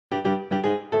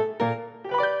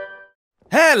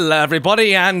Hello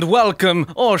everybody and welcome,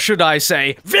 or should I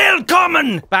say,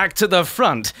 willkommen back to the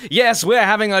front. Yes, we're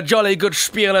having a jolly good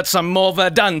spiel at some more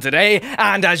Verdun today,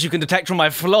 and as you can detect from my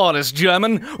flawless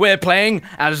German, we're playing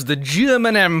as the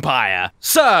German Empire.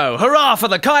 So, hurrah for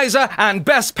the Kaiser and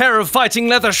best pair of fighting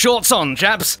leather shorts on,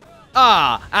 chaps.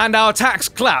 And our attack's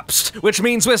collapsed, which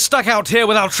means we're stuck out here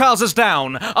with our trousers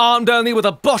down, armed only with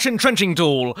a Bosch entrenching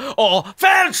tool, or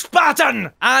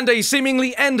Feldspaten, and a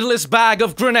seemingly endless bag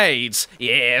of grenades.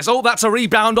 Yes, that's a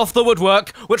rebound off the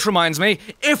woodwork, which reminds me,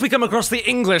 if we come across the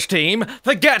English team,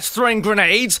 forget throwing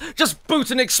grenades, just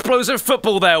boot an explosive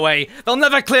football their way. They'll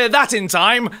never clear that in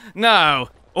time. No.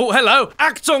 Oh, hello.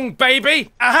 Achtung, baby.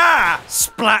 Aha!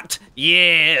 Splat.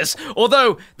 Yes.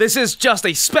 Although this is just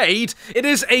a spade, it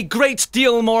is a great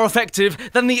deal more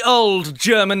effective than the old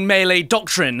German melee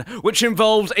doctrine, which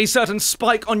involved a certain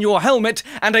spike on your helmet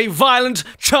and a violent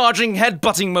charging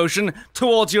headbutting motion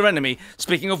towards your enemy.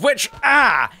 Speaking of which,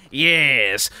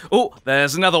 yes. Oh,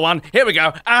 there's another one. Here we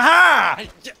go. Aha!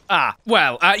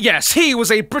 Yes, he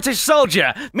was a British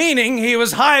soldier, meaning he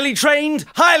was highly trained,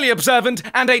 highly observant,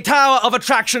 and a tower of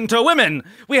attraction to women.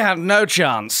 We had no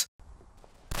chance.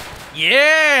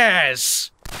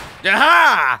 Yes!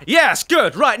 Aha! Yes,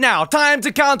 good. Right now, time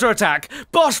to counterattack.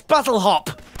 Bosch battle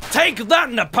hop. Take that,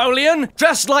 Napoleon!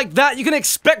 Dressed like that, you can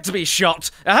expect to be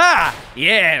shot. Aha!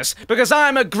 Yes, because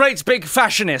I'm a great big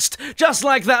fashionist, just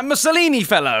like that Mussolini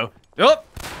fellow. Oh,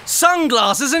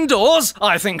 sunglasses indoors?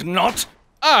 I think not.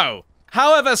 Oh,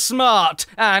 however smart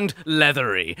and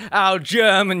leathery our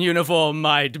German uniform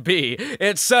might be,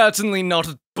 it's certainly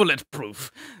not bulletproof.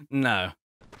 No.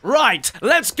 Right,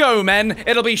 let's go, men.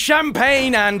 It'll be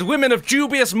champagne and women of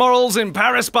dubious morals in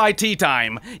Paris by tea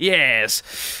time.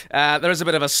 Yes. There is a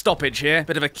bit of a stoppage here,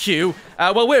 bit of a queue.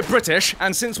 Well, we're British,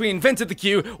 and since we invented the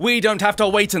queue, we don't have to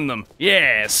wait in them.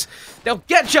 Yes. Now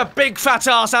get your big fat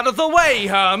ass out of the way,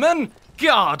 Herman.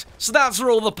 God, so that's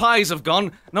where all the pies have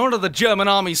gone. No wonder the German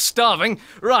army's starving.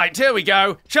 Right, here we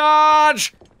go.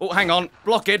 Charge! Oh, hang on.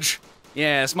 Blockage.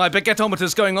 Yes, my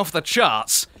baguettometer's going off the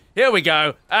charts. Here we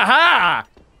go. Aha!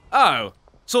 Oh,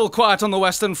 it's all quiet on the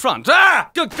Western Front.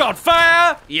 Good God,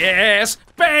 fire! Yes,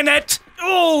 bayonet!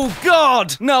 Oh,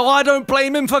 God! No, I don't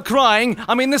blame him for crying.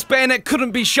 I mean, this bayonet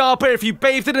couldn't be sharper if you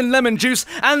bathed it in lemon juice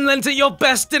and lent it your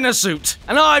best dinner suit.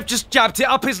 And I've just jabbed it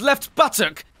up his left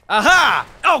buttock. Aha!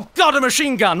 Oh, God, a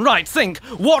machine gun. Right, think.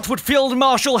 What would Field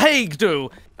Marshal Haig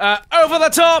do? Over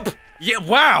the top! Yeah,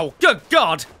 wow! Good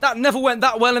God! That never went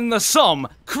that well in the Somme.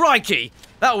 Crikey!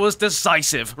 That was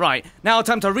decisive. Right, now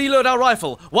time to reload our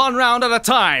rifle, one round at a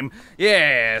time.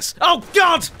 Yes. Oh,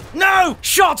 God! No!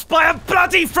 Shot by a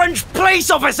bloody French police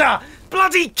officer!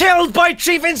 Bloody killed by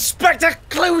Chief Inspector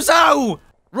Clouseau!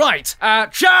 Right,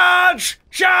 charge!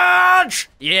 Charge!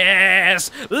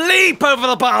 Yes! Leap over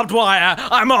the barbed wire!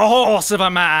 I'm a horse of a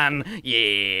man!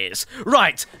 Yes!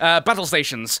 Right, battle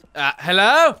stations.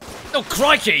 Hello? Oh,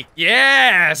 crikey!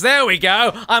 Yes, there we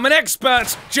go! I'm an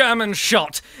expert German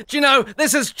shot! Do you know,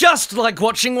 this is just like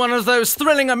watching one of those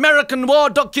thrilling American war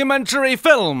documentary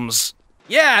films!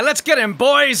 Yeah, let's get him,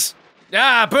 boys!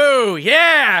 Boo!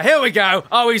 Yeah! Here we go!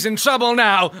 Oh, he's in trouble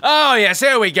now! Oh, yes,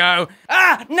 here we go!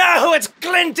 No! It's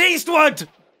Clint Eastwood!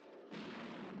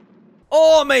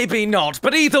 Or maybe not,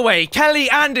 but either way, Kelly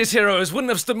and his heroes wouldn't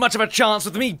have stood much of a chance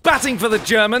with me batting for the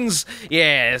Germans.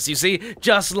 Yes, you see,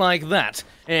 just like that.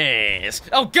 Yes.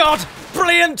 Oh, God!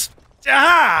 Brilliant!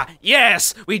 Aha!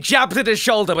 Yes! We jabbed at his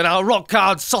shoulder with our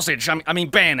rock-hard sausage, I mean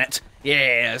bayonet.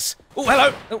 Yes. Oh,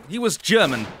 hello! Oh, he was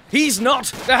German. He's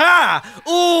not! Aha!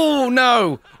 Oh,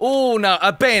 no! Oh, no,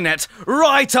 a bayonet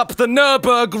right up the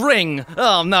Nürburgring!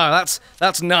 Oh, no,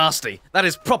 that's nasty. That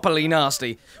is properly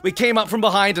nasty. We came up from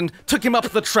behind and took him up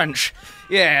the trench.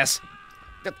 Yes.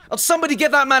 Somebody get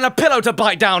that man a pillow to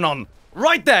bite down on!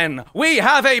 Right then, we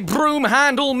have a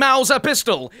broom-handle Mauser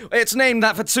pistol. It's named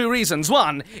that for two reasons.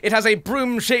 One, it has a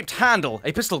broom-shaped handle,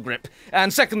 a pistol grip.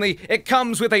 And secondly, it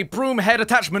comes with a broom head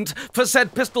attachment for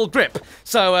said pistol grip.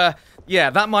 So, yeah,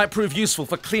 that might prove useful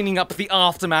for cleaning up the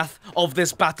aftermath of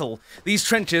this battle. These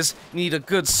trenches need a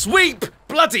good sweep!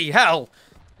 Bloody hell!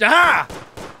 Aha!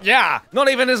 Yeah, not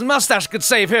even his mustache could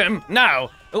save him. No.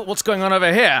 Oh, what's going on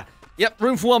over here? Yep,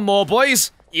 room for one more,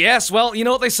 boys. Yes, well, you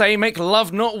know what they say, make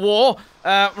love, not war.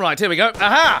 Right, here we go.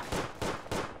 Aha!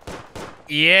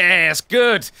 Yes,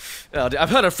 good. I've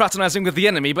heard of fraternizing with the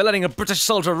enemy, but letting a British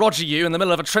soldier roger you in the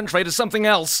middle of a trench raid is something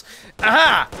else.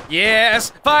 Aha!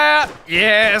 Yes! Fire!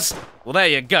 Yes! Well, there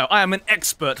you go. I am an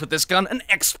expert with this gun. An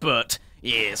expert.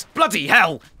 Yes. Bloody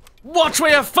hell! Watch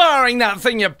where you're firing that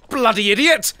thing, you bloody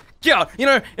idiot! God, you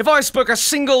know, if I spoke a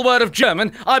single word of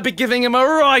German, I'd be giving him a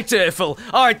right earful.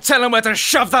 I'd tell him where to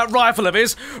shove that rifle of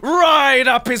his right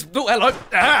up his... Oh, hello.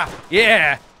 Ah,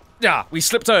 yeah. Ah, we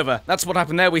slipped over. That's what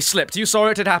happened there, we slipped. You saw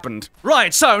it, it happened.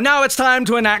 Right, so now it's time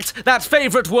to enact that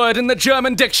favourite word in the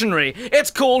German dictionary.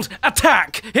 It's called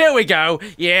attack. Here we go.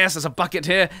 Yes, there's a bucket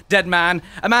here. Dead man.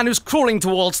 A man who's crawling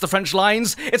towards the French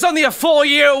lines. It's only a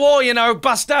 4-year war, you know,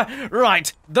 Buster.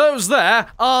 Right, those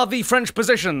there are the French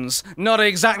positions. Not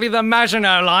exactly the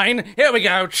Maginot Line. Here we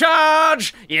go.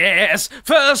 Charge! Yes.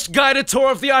 First guided tour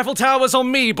of the Eiffel Towers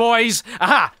on me, boys.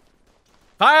 Aha!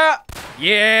 Fire!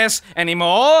 Yes. Any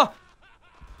more?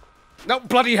 No,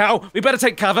 bloody hell. We better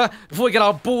take cover before we get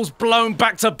our balls blown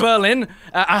back to Berlin.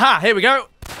 Aha, here we go.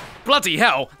 Bloody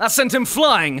hell, that sent him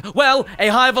flying. Well, a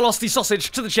high-velocity sausage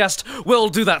to the chest will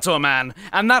do that to a man.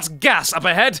 And that's gas up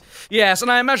ahead. Yes, and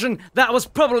I imagine that was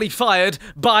probably fired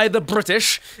by the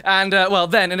British. And, well,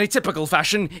 then, in a typical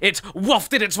fashion, it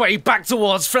wafted its way back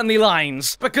towards friendly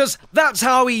lines. Because that's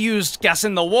how he used gas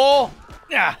in the war.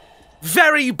 Yeah.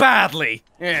 Very badly.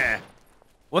 Yeah.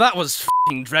 Well, that was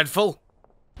f***ing dreadful.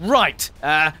 Right.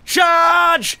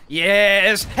 Charge!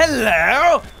 Yes.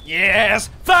 Hello! Yes.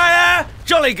 Fire!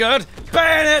 Jolly good.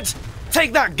 Bayonet!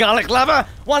 Take that, garlic lover.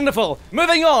 Wonderful.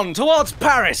 Moving on towards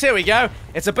Paris. Here we go.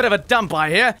 It's a bit of a dump, I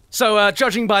hear. So,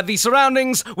 judging by the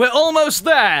surroundings, we're almost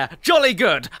there. Jolly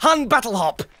good. Hun battle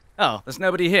hop. Oh, there's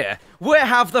nobody here. Where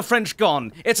have the French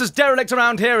gone? It's as derelict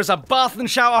around here as a bath and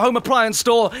shower home appliance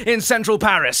store in central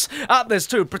Paris. There's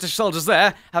 2 British soldiers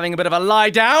there, having a bit of a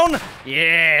lie down.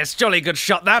 Yes, jolly good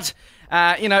shot that.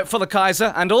 You know, for the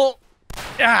Kaiser and all.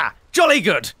 Ah, jolly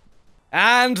good.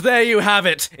 And there you have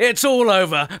it. It's all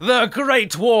over. The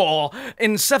Great War.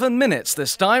 In 7 minutes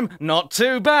this time. Not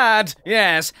too bad.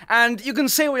 Yes. And you can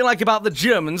say what you like about the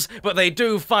Germans, but they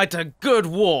do fight a good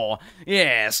war.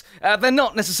 Yes. They're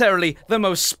not necessarily the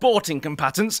most sporting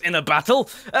combatants in a battle.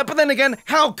 But then again,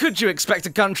 how could you expect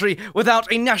a country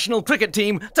without a national cricket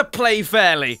team to play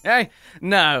fairly, eh?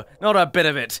 No, not a bit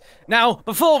of it. Now,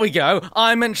 before we go,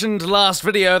 I mentioned last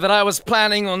video that I was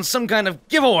planning on some kind of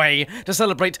giveaway to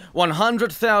celebrate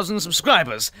 100,000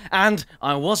 subscribers, and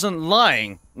I wasn't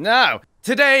lying. No.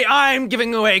 Today I'm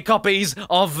giving away copies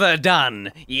of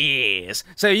Verdun. Yes.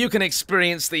 So you can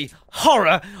experience the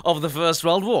horror of the First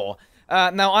World War.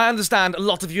 Now, I understand a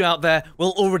lot of you out there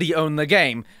will already own the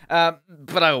game. But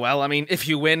oh well, I mean, if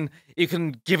you win, you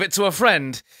can give it to a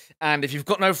friend. And if you've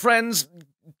got no friends,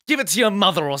 give it to your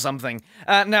mother or something.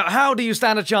 Now, how do you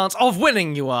stand a chance of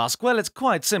winning, you ask? Well, it's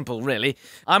quite simple, really.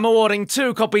 I'm awarding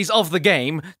 2 copies of the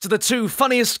game to the 2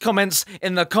 funniest comments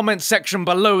in the comment section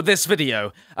below this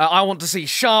video. I want to see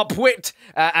sharp wit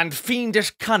and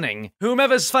fiendish cunning.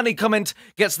 Whomever's funny comment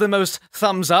gets the most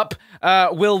thumbs up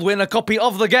will win a copy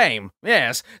of the game.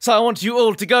 Yes, so I want you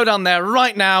all to go down there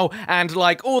right now and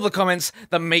like all the comments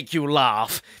that make you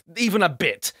laugh. Even a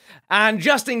bit. And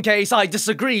just in case I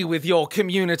disagree with your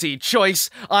community choice,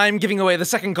 I'm giving away the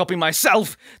 2nd copy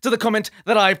myself to the comment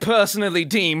that I personally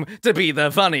deem to be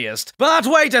the funniest. But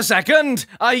wait a second!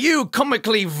 Are you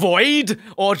comically void?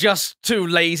 Or just too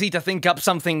lazy to think up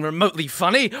something remotely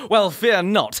funny? Well, fear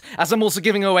not, as I'm also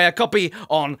giving away a copy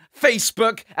on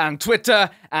Facebook and Twitter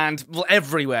and, well,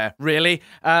 everywhere, really.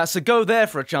 So go there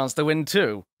for a chance to win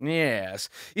too. Yes.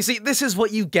 You see, this is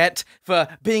what you get for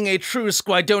being a true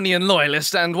Squidonian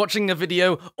loyalist and watching a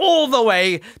video all the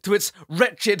way to its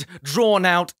wretched,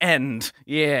 drawn-out end.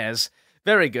 Yes.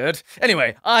 Very good.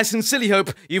 Anyway, I sincerely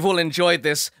hope you've all enjoyed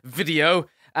this video.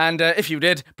 And if you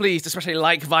did, please especially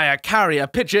like via carrier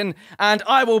pigeon, and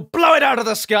I will blow it out of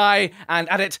the sky and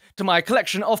add it to my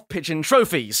collection of pigeon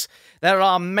trophies. There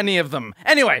are many of them.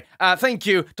 Anyway, thank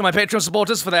you to my Patreon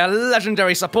supporters for their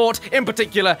legendary support, in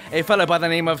particular a fellow by the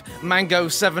name of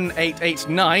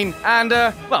Mango7889, and,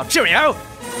 well, cheerio!